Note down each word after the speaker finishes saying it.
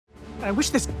I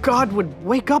wish this god would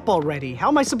wake up already. How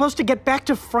am I supposed to get back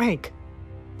to Frank?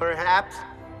 Perhaps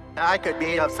I could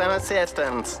be of some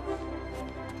assistance.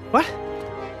 What?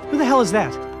 Who the hell is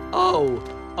that? Oh,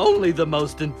 only the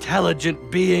most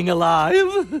intelligent being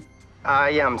alive.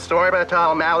 I am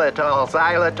sorbitol, maltitol,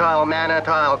 xylitol,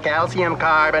 mannitol, calcium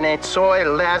carbonate, soy,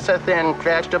 lecithin,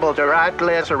 vegetable-derived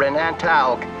glycerin, and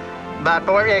talc. But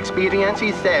for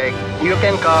expediency's sake, you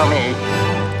can call me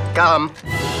Gum.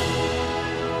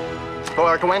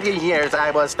 For 20 years,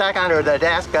 I was stuck under the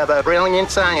desk of a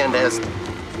brilliant scientist.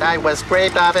 I was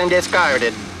scraped off and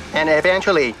discarded, and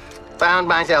eventually found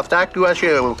myself stuck to a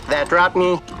shoe that dropped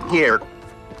me here.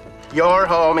 Your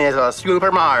home is a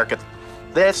supermarket.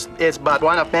 This is but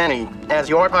one of many, as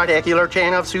your particular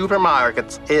chain of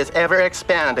supermarkets is ever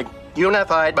expanding,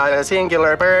 unified by a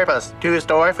singular purpose to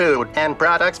store food and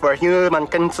products for human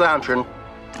consumption.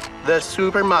 The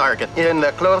supermarket in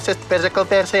the closest physical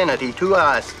vicinity to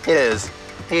us is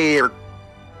here.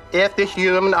 If the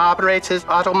human operates his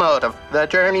automotive, the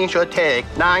journey should take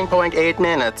 9.8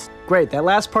 minutes. Great, that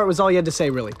last part was all you had to say,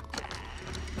 really.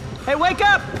 Hey, wake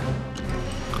up!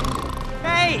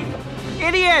 Hey,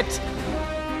 idiot!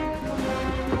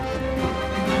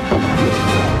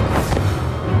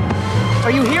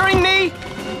 Are you hearing me?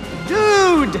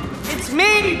 Dude! It's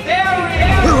me,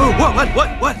 Barry!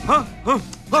 What? Huh?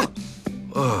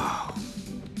 Oh.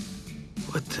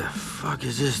 What the fuck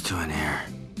is this doing here?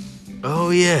 Oh,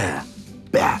 yeah.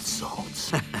 Bath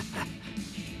salts. I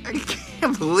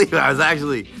can't believe I was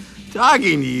actually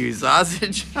talking to you,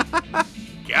 Sausage.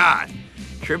 God,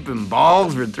 tripping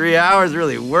balls for 3 hours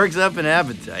really works up an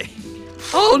appetite.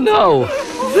 Oh no,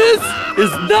 this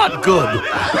is not good.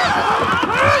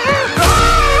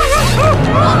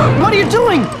 What are you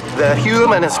doing? The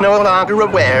human is no longer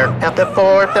aware of the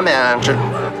fourth dimension.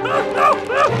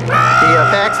 The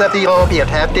effects of the opiate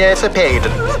have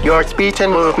dissipated. Your speech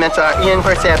and movements are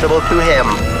imperceptible to him.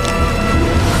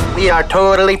 We are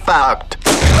totally fucked.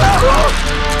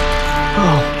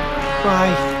 Oh,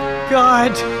 my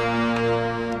God.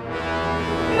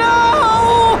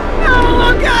 No!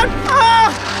 No, God!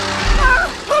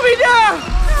 Put me down!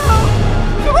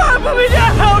 Come on, put me down!